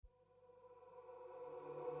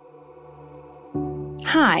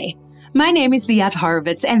Hi, my name is Liat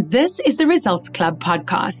Horowitz, and this is the Results Club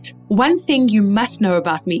podcast. One thing you must know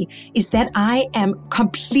about me is that I am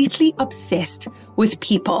completely obsessed with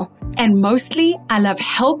people, and mostly I love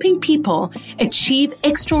helping people achieve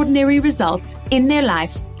extraordinary results in their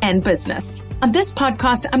life and business. On this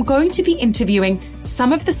podcast, I'm going to be interviewing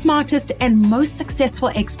some of the smartest and most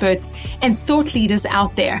successful experts and thought leaders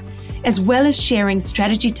out there, as well as sharing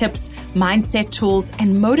strategy tips, mindset tools,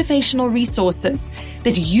 and motivational resources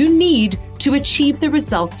that you need to achieve the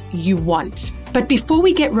results you want. But before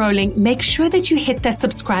we get rolling, make sure that you hit that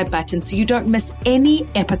subscribe button so you don't miss any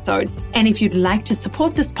episodes. And if you'd like to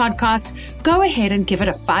support this podcast, go ahead and give it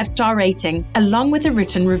a 5-star rating along with a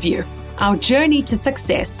written review. Our journey to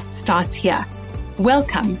success starts here.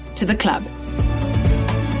 Welcome to the club.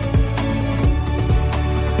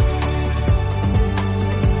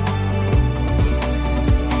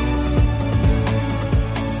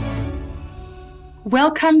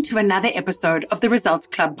 Welcome to another episode of the Results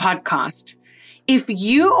Club podcast. If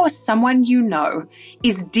you or someone you know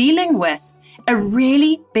is dealing with a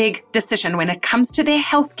really big decision when it comes to their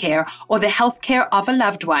healthcare or the healthcare of a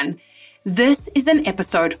loved one, this is an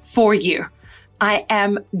episode for you. I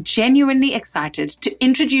am genuinely excited to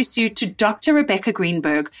introduce you to Dr. Rebecca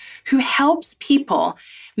Greenberg, who helps people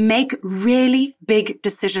make really big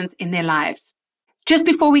decisions in their lives. Just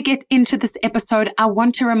before we get into this episode, I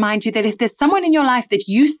want to remind you that if there's someone in your life that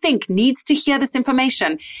you think needs to hear this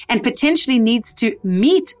information and potentially needs to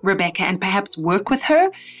meet Rebecca and perhaps work with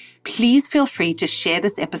her, please feel free to share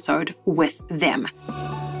this episode with them.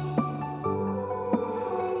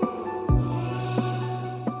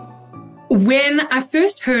 When I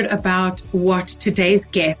first heard about what today's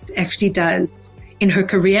guest actually does in her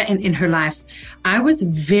career and in her life, I was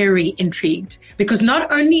very intrigued because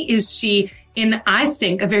not only is she in, I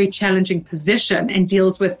think, a very challenging position and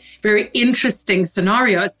deals with very interesting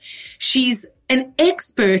scenarios, she's an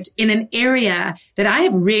expert in an area that I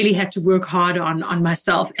have really had to work hard on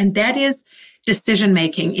myself, and that is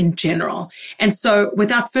decision-making in general. And so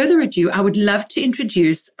without further ado, I would love to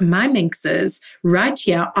introduce my minxes right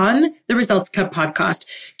here on the Results Club podcast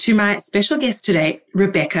to my special guest today,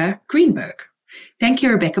 Rebecca Greenberg. Thank you,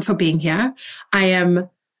 Rebecca, for being here. I am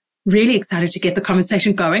really excited to get the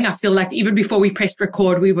conversation going. I feel like even before we pressed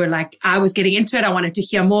record, we were like, I was getting into it. I wanted to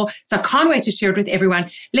hear more. So I can't wait to share it with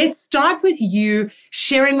everyone. Let's start with you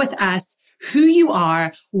sharing with us who you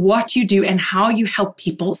are, what you do, and how you help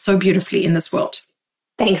people so beautifully in this world.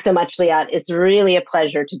 Thanks so much, Liat. It's really a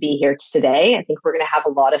pleasure to be here today. I think we're going to have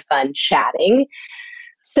a lot of fun chatting.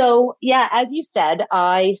 So, yeah, as you said,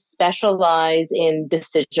 I specialize in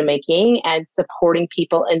decision-making and supporting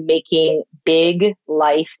people in making big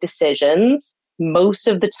life decisions, most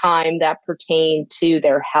of the time that pertain to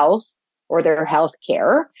their health or their health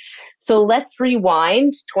care. So let's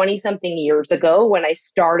rewind 20-something years ago when I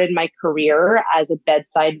started my career as a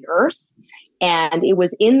bedside nurse. And it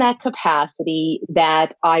was in that capacity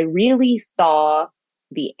that I really saw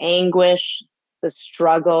the anguish, the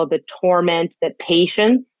struggle, the torment that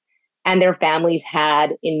patients and their families had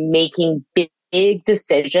in making big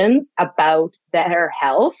decisions about their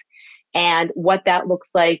health and what that looks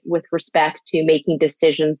like with respect to making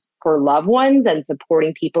decisions for loved ones and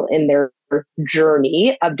supporting people in their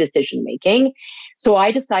journey of decision making. So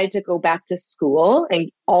I decided to go back to school and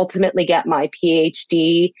ultimately get my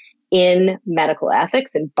PhD in medical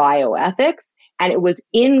ethics and bioethics. And it was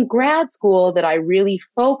in grad school that I really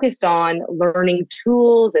focused on learning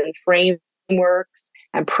tools and frameworks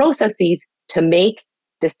and processes to make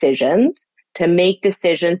decisions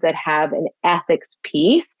that have an ethics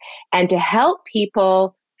piece and to help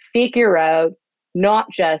people figure out not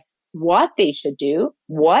just what they should do,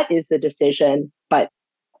 what is the decision, but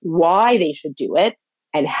why they should do it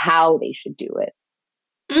and how they should do it.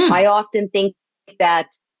 I often think that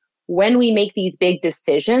when we make these big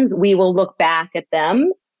decisions, we will look back at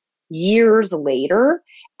them years later.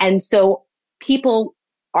 And so people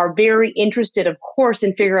are very interested, of course,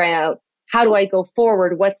 in figuring out how do I go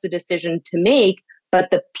forward? What's the decision to make?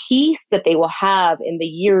 But the piece that they will have in the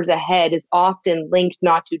years ahead is often linked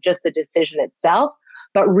not to just the decision itself,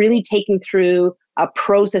 but really taking through a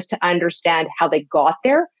process to understand how they got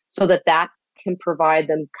there so that that can provide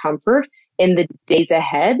them comfort in the days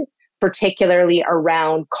ahead, particularly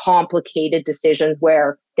around complicated decisions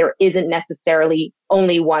where there isn't necessarily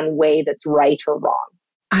only one way that's right or wrong.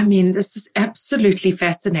 I mean, this is absolutely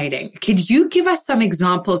fascinating. Could you give us some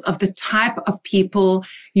examples of the type of people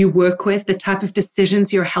you work with, the type of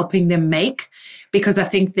decisions you're helping them make? Because I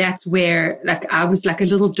think that's where, like, I was like a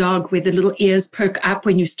little dog where the little ears perk up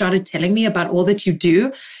when you started telling me about all that you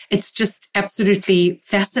do. It's just absolutely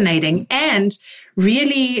fascinating and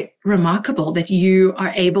really remarkable that you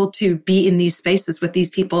are able to be in these spaces with these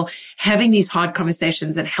people, having these hard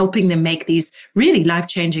conversations and helping them make these really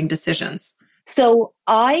life-changing decisions. So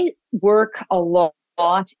I work a lot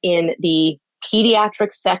in the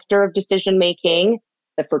pediatric sector of decision making,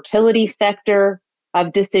 the fertility sector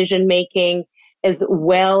of decision making, as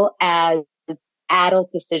well as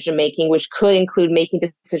adult decision making, which could include making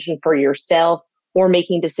decisions for yourself or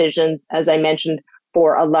making decisions, as I mentioned,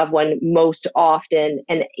 for a loved one, most often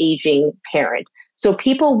an aging parent. So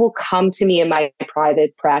people will come to me in my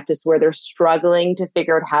private practice where they're struggling to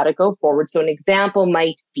figure out how to go forward. So an example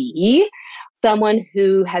might be someone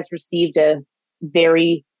who has received a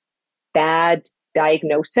very bad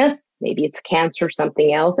diagnosis, maybe it's cancer,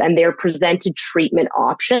 something else, and they're presented treatment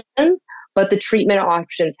options, but the treatment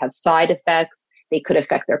options have side effects. They could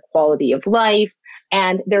affect their quality of life,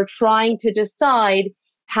 and they're trying to decide,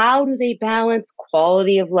 how do they balance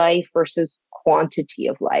quality of life versus quantity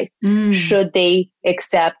of life? Should they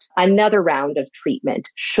accept another round of treatment?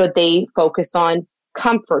 Should they focus on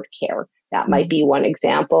comfort care? That might be one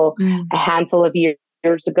example. A handful of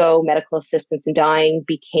years ago, medical assistance in dying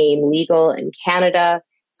became legal in Canada.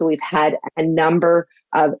 So we've had a number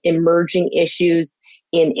of emerging issues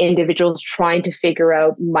in individuals trying to figure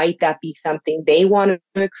out, might that be something they want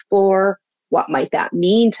to explore? What might that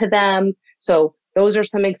mean to them? So those are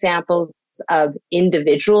some examples of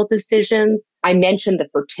individual decisions. I mentioned the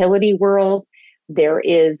fertility world. There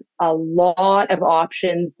is a lot of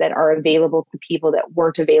options that are available to people that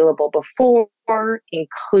weren't available before,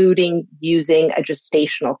 including using a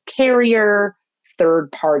gestational carrier,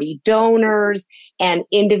 third-party donors, and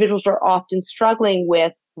individuals are often struggling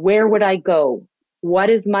with, where would I go? What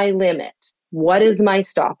is my limit? What is my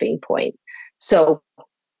stopping point? So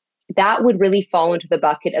that would really fall into the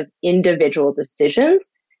bucket of individual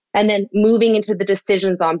decisions. And then moving into the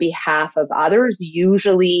decisions on behalf of others,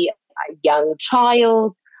 usually a young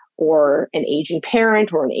child or an aging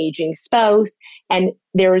parent or an aging spouse. And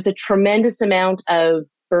there is a tremendous amount of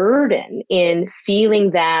burden in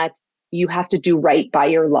feeling that you have to do right by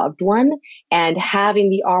your loved one, and having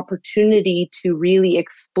the opportunity to really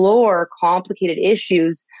explore complicated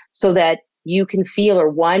issues so that you can feel, or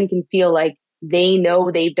one can feel like they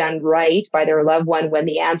know they've done right by their loved one when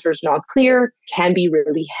the answer is not clear, can be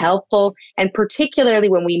really helpful. And particularly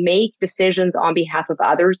when we make decisions on behalf of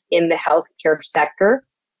others in the healthcare sector,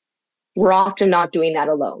 we're often not doing that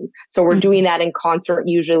alone. So we're doing that in concert,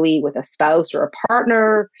 usually with a spouse or a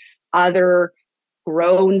partner, other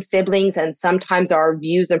grown siblings, and sometimes our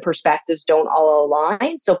views and perspectives don't all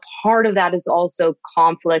align. So part of that is also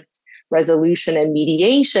conflict resolution and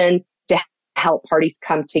mediation to help parties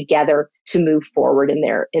come together to move forward in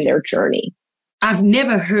their journey. I've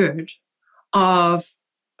never heard of,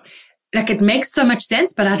 like, it makes so much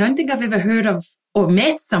sense, but I don't think I've ever heard of or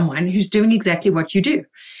met someone who's doing exactly what you do.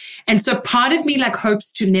 And so part of me like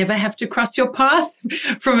hopes to never have to cross your path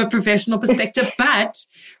from a professional perspective, but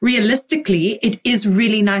realistically, it is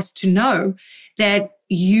really nice to know that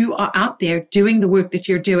you are out there doing the work that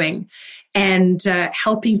you're doing and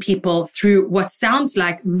helping people through what sounds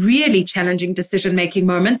like really challenging decision-making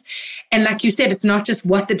moments. And like you said, it's not just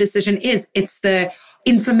what the decision is, it's the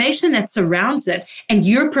information that surrounds it. And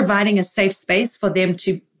you're providing a safe space for them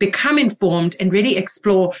to become informed and really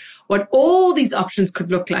explore what all these options could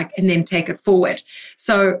look like and then take it forward.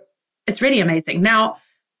 So it's really amazing. Now,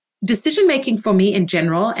 decision-making for me in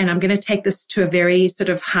general, and I'm going to take this to a very sort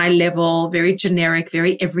of high level, very generic,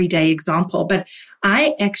 very everyday example, but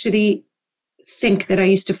I actually think that I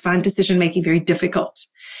used to find decision-making very difficult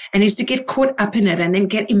and I used to get caught up in it and then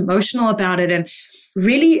get emotional about it. And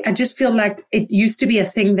really, I just feel like it used to be a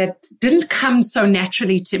thing that didn't come so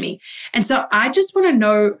naturally to me. And so I just want to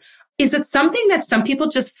know, is it something that some people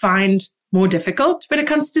just find more difficult when it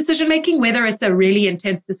comes to decision-making, whether it's a really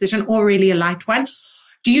intense decision or really a light one?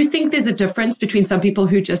 Do you think there's a difference between some people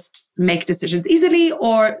who just make decisions easily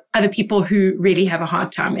or other people who really have a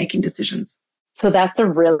hard time making decisions? So that's a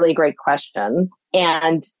really great question.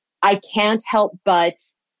 And I can't help but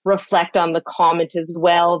reflect on the comment as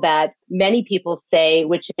well that many people say,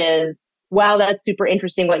 which is, wow, that's super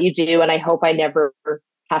interesting what you do. And I hope I never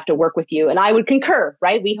have to work with you. And I would concur,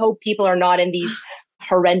 right? We hope people are not in these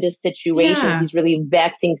horrendous situations, these really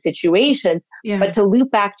vexing situations. But to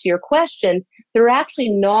loop back to your question, they're actually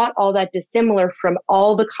not all that dissimilar from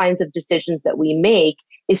all the kinds of decisions that we make.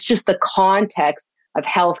 It's just the context of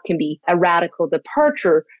health can be a radical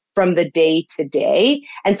departure from the day to day.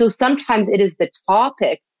 And so sometimes it is the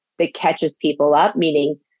topic that catches people up,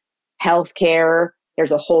 meaning healthcare.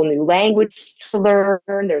 There's a whole new language to learn.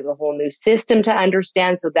 There's a whole new system to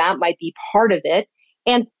understand. So that might be part of it.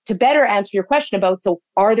 And to better answer your question about, so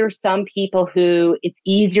are there some people who it's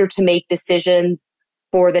easier to make decisions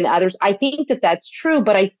for than others? I think that that's true,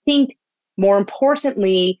 but I think more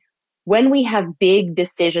importantly, when we have big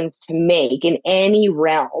decisions to make in any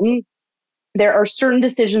realm, there are certain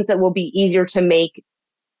decisions that will be easier to make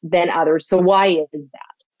than others. So why is that?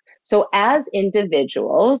 So as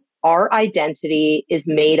individuals, our identity is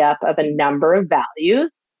made up of a number of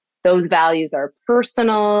values. Those values are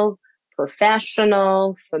personal,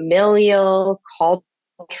 professional, familial,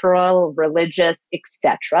 cultural, religious,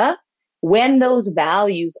 etc. When those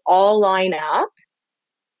values all line up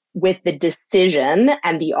with the decision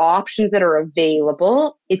and the options that are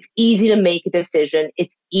available, it's easy to make a decision.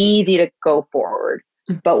 It's easy to go forward.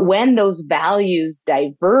 But when those values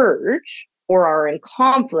diverge or are in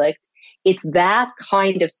conflict, it's that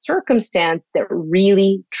kind of circumstance that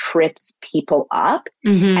really trips people up.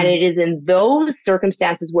 Mm-hmm. And it is in those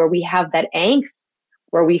circumstances where we have that angst,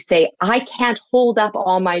 where we say, I can't hold up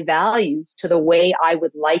all my values to the way I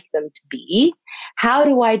would like them to be. How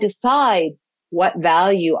do I decide what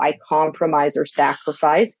value I compromise or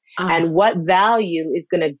sacrifice, and what value is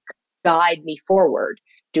going to guide me forward?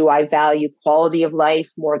 Do I value quality of life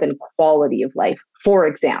more than quality of life? For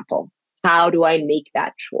example, how do I make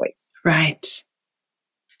that choice? Right.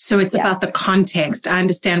 So it's about the context. I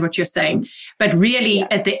understand what you're saying. But really,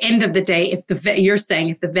 at the end of the day, you're saying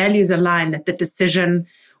if the values align, that the decision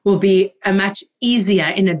will be a much easier,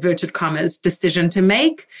 in inverted commas, decision to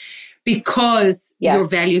make, because your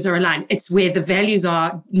values are aligned. It's where the values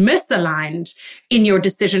are misaligned in your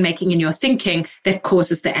decision-making, in your thinking, that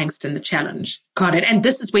causes the angst and the challenge. Got it. And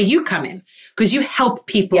this is where you come in, because you help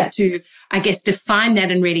people to, I guess, define that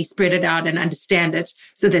and really spread it out and understand it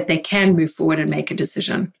so that they can move forward and make a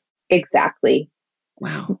decision. Exactly.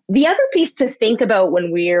 Wow. The other piece to think about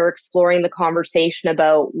when we're exploring the conversation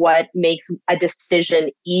about what makes a decision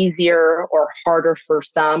easier or harder for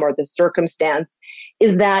some, or the circumstance,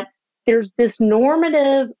 is that there's this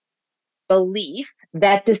normative belief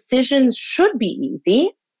that decisions should be easy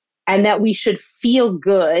and that we should feel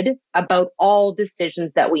good about all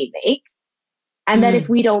decisions that we make. And that if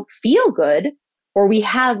we don't feel good or we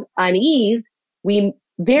have unease, we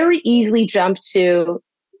very easily jump to,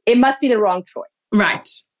 it must be the wrong choice. Right.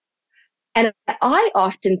 And I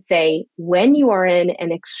often say, when you are in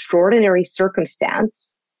an extraordinary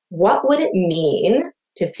circumstance, what would it mean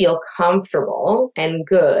to feel comfortable and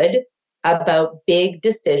good about big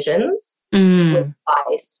decisions with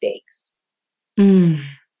high stakes?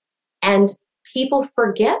 And people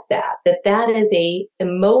forget that is a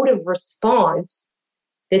emotive response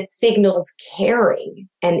that signals caring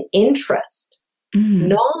and interest,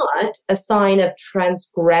 not a sign of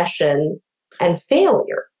transgression and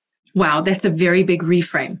failure. Wow, that's a very big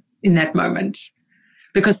reframe in that moment,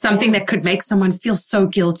 because something that could make someone feel so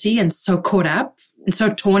guilty and so caught up and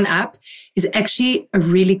so torn up is actually a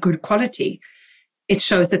really good quality. It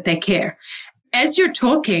shows that they care. As you're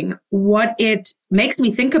talking, what it makes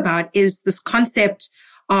me think about is this concept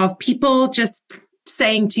of people just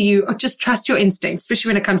saying to you, oh, just trust your instinct, especially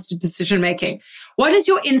when it comes to decision making. What is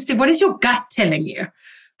your instinct? What is your gut telling you?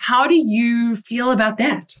 How do you feel about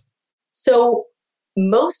that? So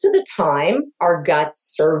most of the time, our gut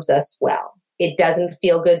serves us well. It doesn't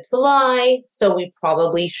feel good to lie, so we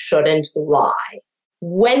probably shouldn't lie.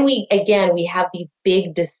 When we have these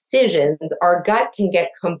big decisions, our gut can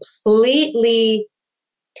get completely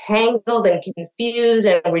tangled and confused,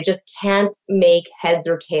 and we just can't make heads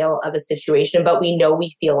or tail of a situation, but we know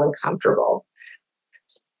we feel uncomfortable.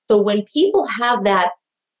 So when people have that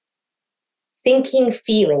sinking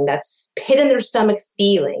feeling, that pit in their stomach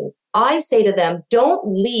feeling, I say to them, don't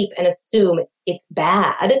leap and assume it's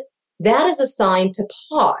bad. That is a sign to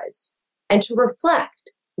pause and to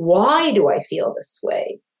reflect. Why do I feel this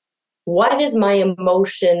way? What is my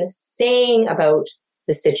emotion saying about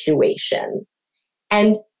the situation?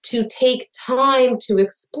 And to take time to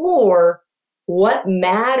explore what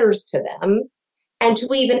matters to them, and to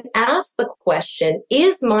even ask the question,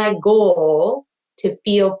 is my goal to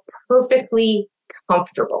feel perfectly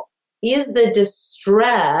comfortable? Is the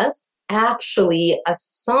distress actually a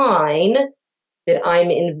sign that I'm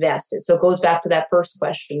invested? So it goes back to that first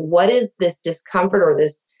question. What is this discomfort or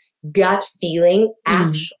this gut feeling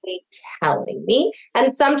actually telling me?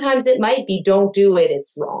 And sometimes it might be, don't do it,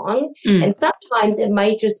 it's wrong. And sometimes it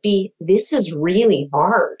might just be, this is really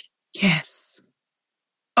hard. Yes.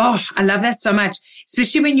 Oh, I love that so much.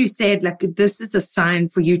 Especially when you said, like, this is a sign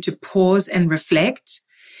for you to pause and reflect.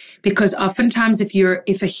 Because oftentimes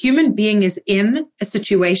if a human being is in a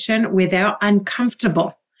situation where they're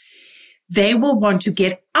uncomfortable, they will want to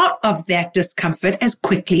get out of that discomfort as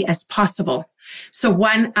quickly as possible. So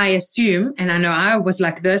one, I assume, and I know I was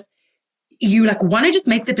like this, you like want to just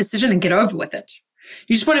make the decision and get over with it.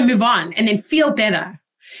 You just want to move on and then feel better.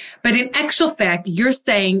 But in actual fact, you're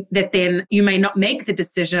saying that then you may not make the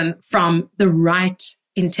decision from the right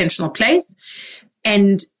intentional place,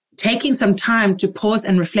 and taking some time to pause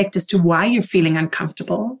and reflect as to why you're feeling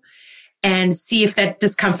uncomfortable and see if that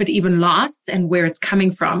discomfort even lasts and where it's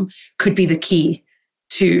coming from could be the key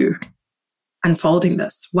to unfolding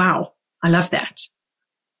this. Wow. I love that.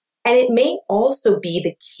 And it may also be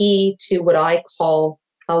the key to what I call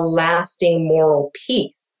a lasting moral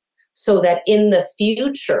peace, so that in the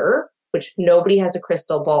future, which nobody has a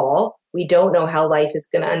crystal ball, we don't know how life is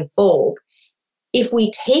going to unfold. If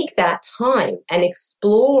we take that time and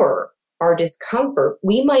explore our discomfort,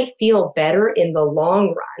 we might feel better in the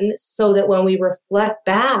long run, so that when we reflect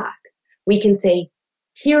back, we can say,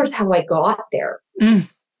 here's how I got there,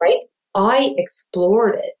 right? I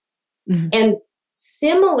explored it. And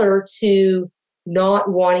similar to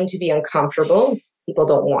not wanting to be uncomfortable, people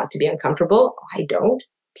don't want to be uncomfortable. I don't.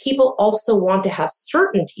 People also want to have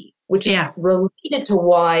certainty, which is related to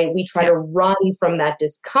why we try to run from that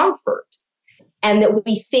discomfort. And that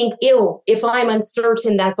we think, ew, if I'm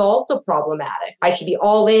uncertain, that's also problematic. I should be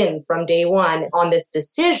all in from day one on this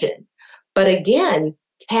decision. But again,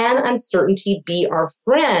 can uncertainty be our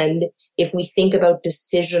friend if we think about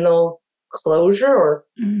decisional closure, or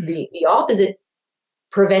the opposite,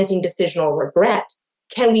 preventing decisional regret?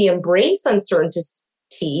 Can we embrace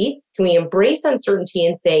uncertainty? Can we embrace uncertainty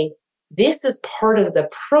and say, this is part of the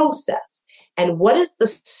process? And what is the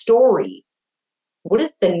story? What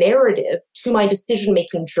is the narrative to my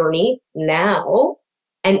decision-making journey now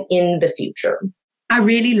and in the future? I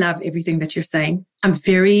really love everything that you're saying. I'm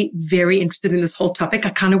very, very interested in this whole topic.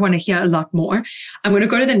 I kind of want to hear a lot more. I'm going to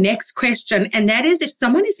go to the next question. And that is, if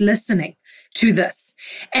someone is listening to this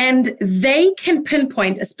and they can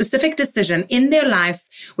pinpoint a specific decision in their life,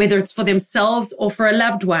 whether it's for themselves or for a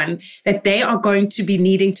loved one, that they are going to be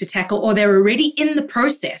needing to tackle, or they're already in the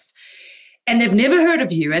process and they've never heard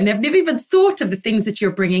of you and they've never even thought of the things that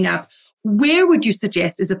you're bringing up, where would you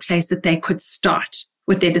suggest is a place that they could start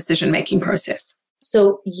with their decision-making process?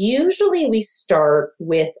 So usually we start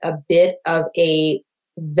with a bit of a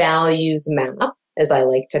values map, as I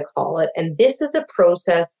like to call it. And this is a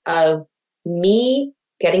process of me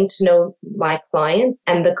getting to know my clients,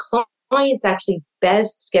 and the clients actually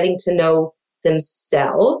best getting to know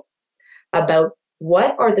themselves about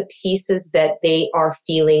what are the pieces that they are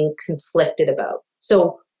feeling conflicted about.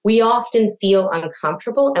 So we often feel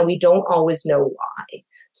uncomfortable and we don't always know why.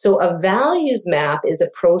 So a values map is a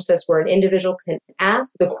process where an individual can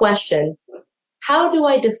ask the question, how do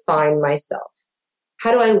I define myself?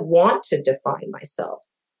 How do I want to define myself?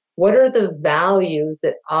 What are the values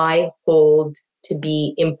that I hold to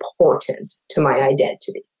be important to my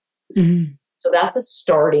identity? So that's a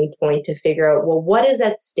starting point to figure out, well, what is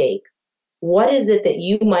at stake? What is it that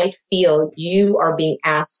you might feel you are being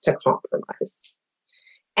asked to compromise?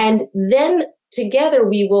 And then together,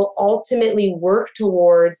 we will ultimately work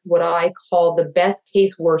towards what I call the best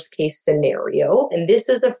case, worst case scenario. And this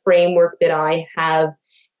is a framework that I have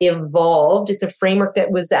evolved. It's a framework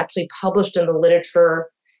that was actually published in the literature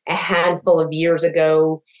a handful of years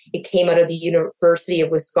ago. It came out of the University of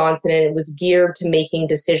Wisconsin, and it was geared to making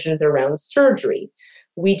decisions around surgery.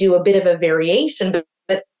 We do a bit of a variation, but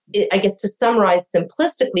I guess to summarize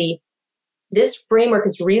simplistically, this framework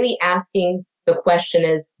is really asking the question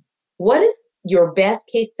is, what is your best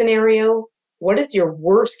case scenario? What is your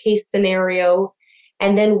worst case scenario?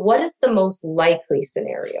 And then what is the most likely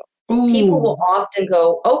scenario? People will often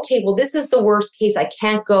go, okay, well, this is the worst case. I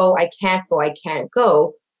can't go.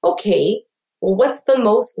 Okay, well, what's the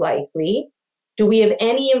most likely? Do we have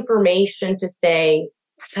any information to say,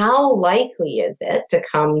 how likely is it to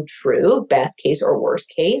come true, best case or worst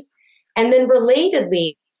case? And then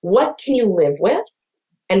relatedly, what can you live with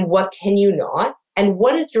and what can you not? And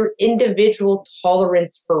what is your individual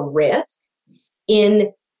tolerance for risk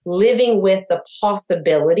in living with the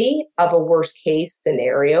possibility of a worst case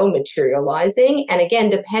scenario materializing? And again,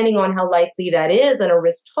 depending on how likely that is and a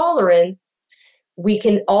risk tolerance, we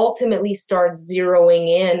can ultimately start zeroing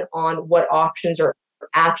in on what options are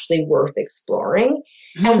actually worth exploring.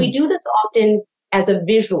 And we do this often as a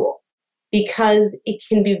visual, because it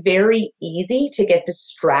can be very easy to get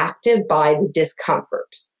distracted by the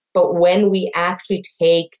discomfort. But when we actually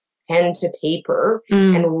take pen to paper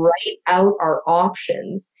and write out our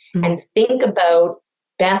options and think about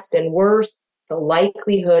best and worst, the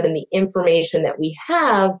likelihood and the information that we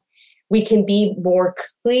have, we can be more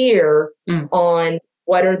clear on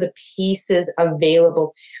what are the pieces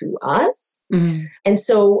available to us? Mm. And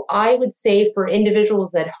so I would say for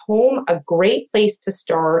individuals at home, a great place to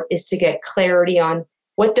start is to get clarity on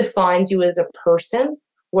what defines you as a person,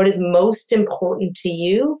 what is most important to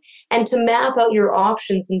you, and to map out your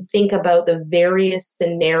options and think about the various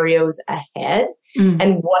scenarios ahead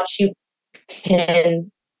and what you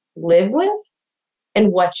can live with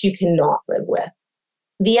and what you cannot live with.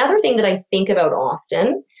 The other thing that I think about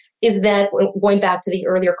often is that, going back to the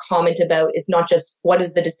earlier comment about it's not just what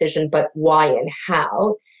is the decision, but why and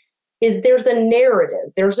how, is there's a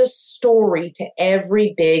narrative, there's a story to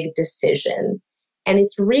every big decision. And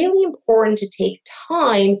it's really important to take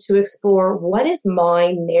time to explore what is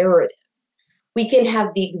my narrative. We can have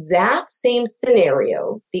the exact same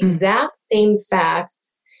scenario, the exact same facts,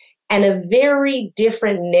 and a very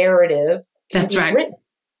different narrative can be written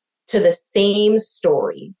to the same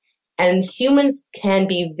story. And humans can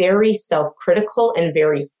be very self-critical and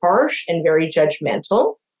very harsh and very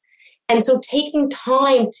judgmental. And so taking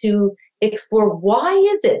time to explore, why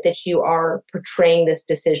is it that you are portraying this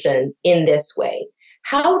decision in this way?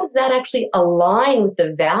 How does that actually align with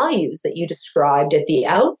the values that you described at the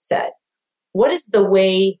outset? What is the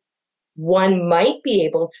way one might be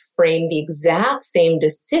able to frame the exact same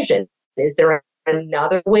decision? Is there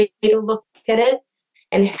another way to look at it?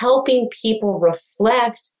 And helping people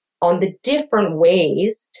reflect on the different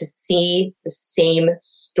ways to see the same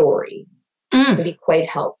story can be quite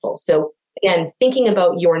helpful. So again, thinking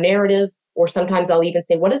about your narrative, or sometimes I'll even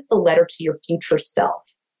say, what is the letter to your future self?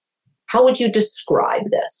 How would you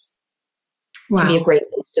describe this? Wow. To be a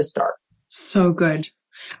great place to start. So good.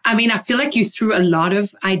 I mean, I feel like you threw a lot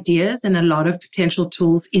of ideas and a lot of potential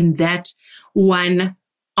tools in that one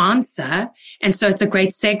answer. And so it's a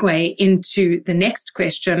great segue into the next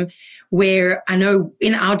question, where I know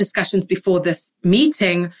in our discussions before this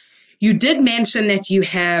meeting, you did mention that you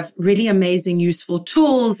have really amazing, useful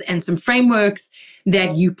tools and some frameworks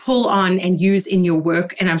that you pull on and use in your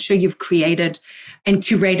work. And I'm sure you've created and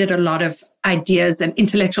curated a lot of ideas and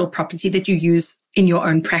intellectual property that you use in your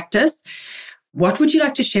own practice. What would you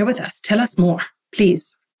like to share with us? Tell us more,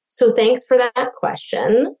 please. So thanks for that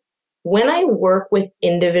question. When I work with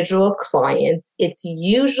individual clients, it's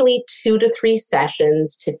usually 2 to 3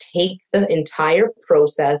 sessions to take the entire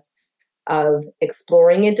process of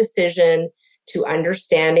exploring a decision, to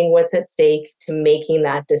understanding what's at stake, to making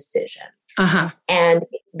that decision. And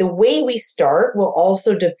the way we start will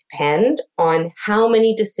also depend on how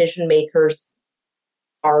many decision makers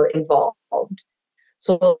are involved.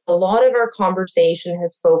 So a lot of our conversation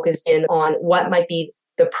has focused in on what might be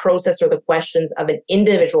the process or the questions of an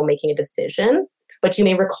individual making a decision. But you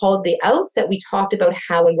may recall at the outset, we talked about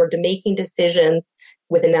how when we're making decisions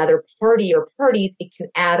with another party or parties, it can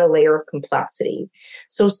add a layer of complexity.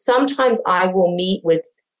 So sometimes I will meet with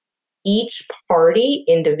each party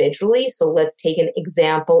individually. So let's take an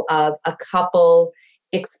example of a couple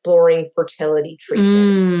exploring fertility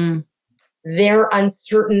treatment. They're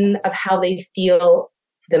uncertain of how they feel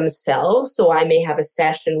themselves. So I may have a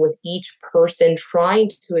session with each person trying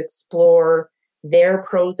to explore their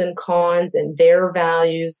pros and cons and their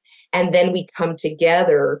values. And then we come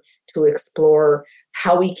together to explore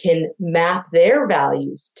how we can map their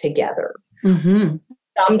values together.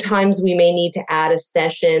 Sometimes we may need to add a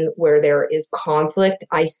session where there is conflict.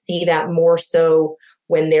 I see that more so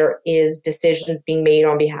when there is decisions being made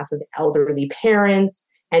on behalf of elderly parents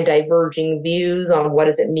and diverging views on what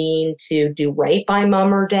does it mean to do right by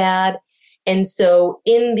mom or dad. And so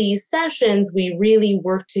in these sessions, we really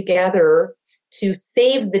work together to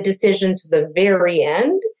save the decision to the very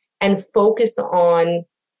end and focus on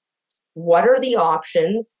what are the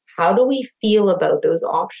options, how do we feel about those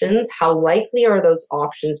options, how likely are those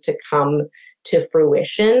options to come to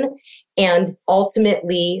fruition, and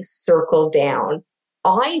ultimately circle down.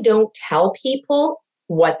 I don't tell people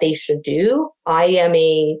what they should do. I am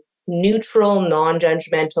a neutral,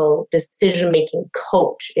 non-judgmental decision-making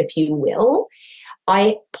coach, if you will.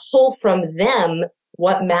 I pull from them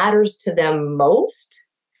what matters to them most.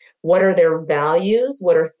 What are their values?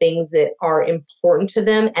 What are things that are important to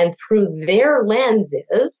them? And through their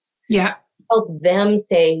lenses, help them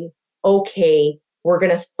say, okay, we're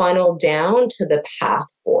going to funnel down to the path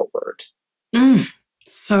forward.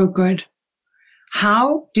 So good.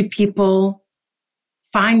 How do people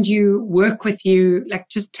find you, work with you? Like,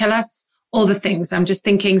 just tell us all the things. I'm just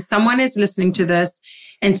thinking someone is listening to this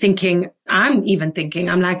and thinking, I'm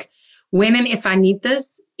like, when and if I need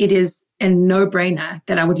this, it is a no-brainer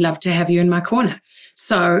that I would love to have you in my corner.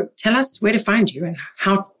 So tell us where to find you and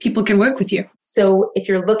how people can work with you. So if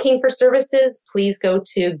you're looking for services, please go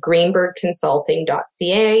to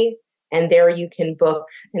greenbergconsulting.ca. And there you can book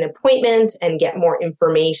an appointment and get more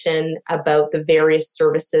information about the various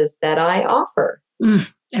services that I offer.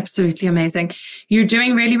 Absolutely amazing. You're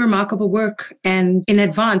doing really remarkable work. And in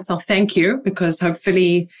advance, I'll thank you, because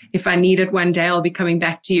hopefully if I need it one day, I'll be coming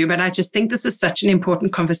back to you. But I just think this is such an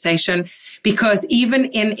important conversation, because even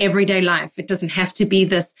in everyday life, it doesn't have to be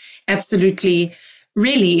this absolutely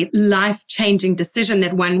really life-changing decision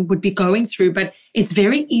that one would be going through. But it's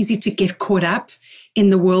very easy to get caught up in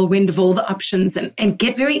the whirlwind of all the options and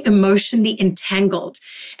get very emotionally entangled.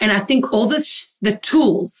 And I think all the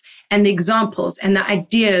tools and the examples and the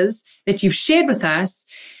ideas that you've shared with us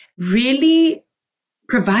really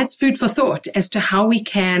provides food for thought as to how we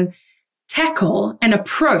can tackle and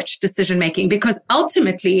approach decision-making, because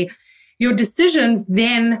ultimately your decisions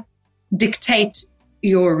then dictate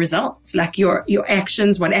your results, like your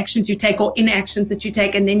actions, what actions you take or inactions that you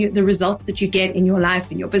take, and then the results that you get in your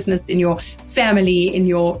life, in your business, in your family, in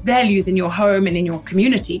your values, in your home, and in your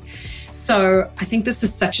community. So I think this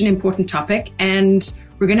is such an important topic, and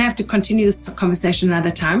we're going to have to continue this conversation another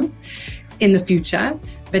time in the future.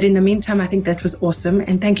 But in the meantime, I think that was awesome.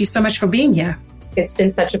 And thank you so much for being here. It's been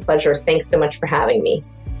such a pleasure. Thanks so much for having me.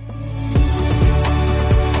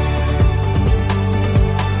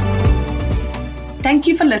 Thank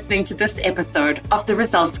you for listening to this episode of The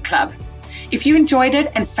Results Club. If you enjoyed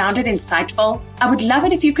it and found it insightful, I would love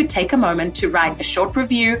it if you could take a moment to write a short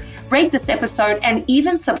review, rate this episode, and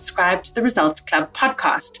even subscribe to the Results Club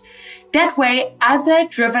podcast. That way, other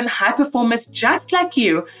driven high performers just like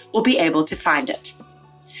you will be able to find it.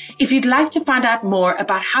 If you'd like to find out more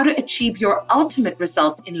about how to achieve your ultimate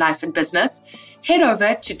results in life and business, head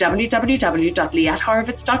over to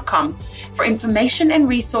www.liathorowitz.com for information and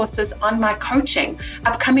resources on my coaching,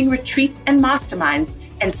 upcoming retreats and masterminds,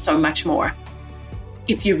 and so much more.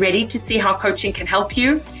 If you're ready to see how coaching can help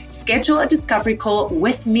you, schedule a discovery call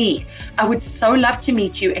with me. I would so love to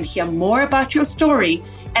meet you and hear more about your story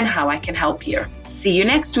and how I can help you. See you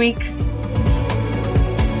next week.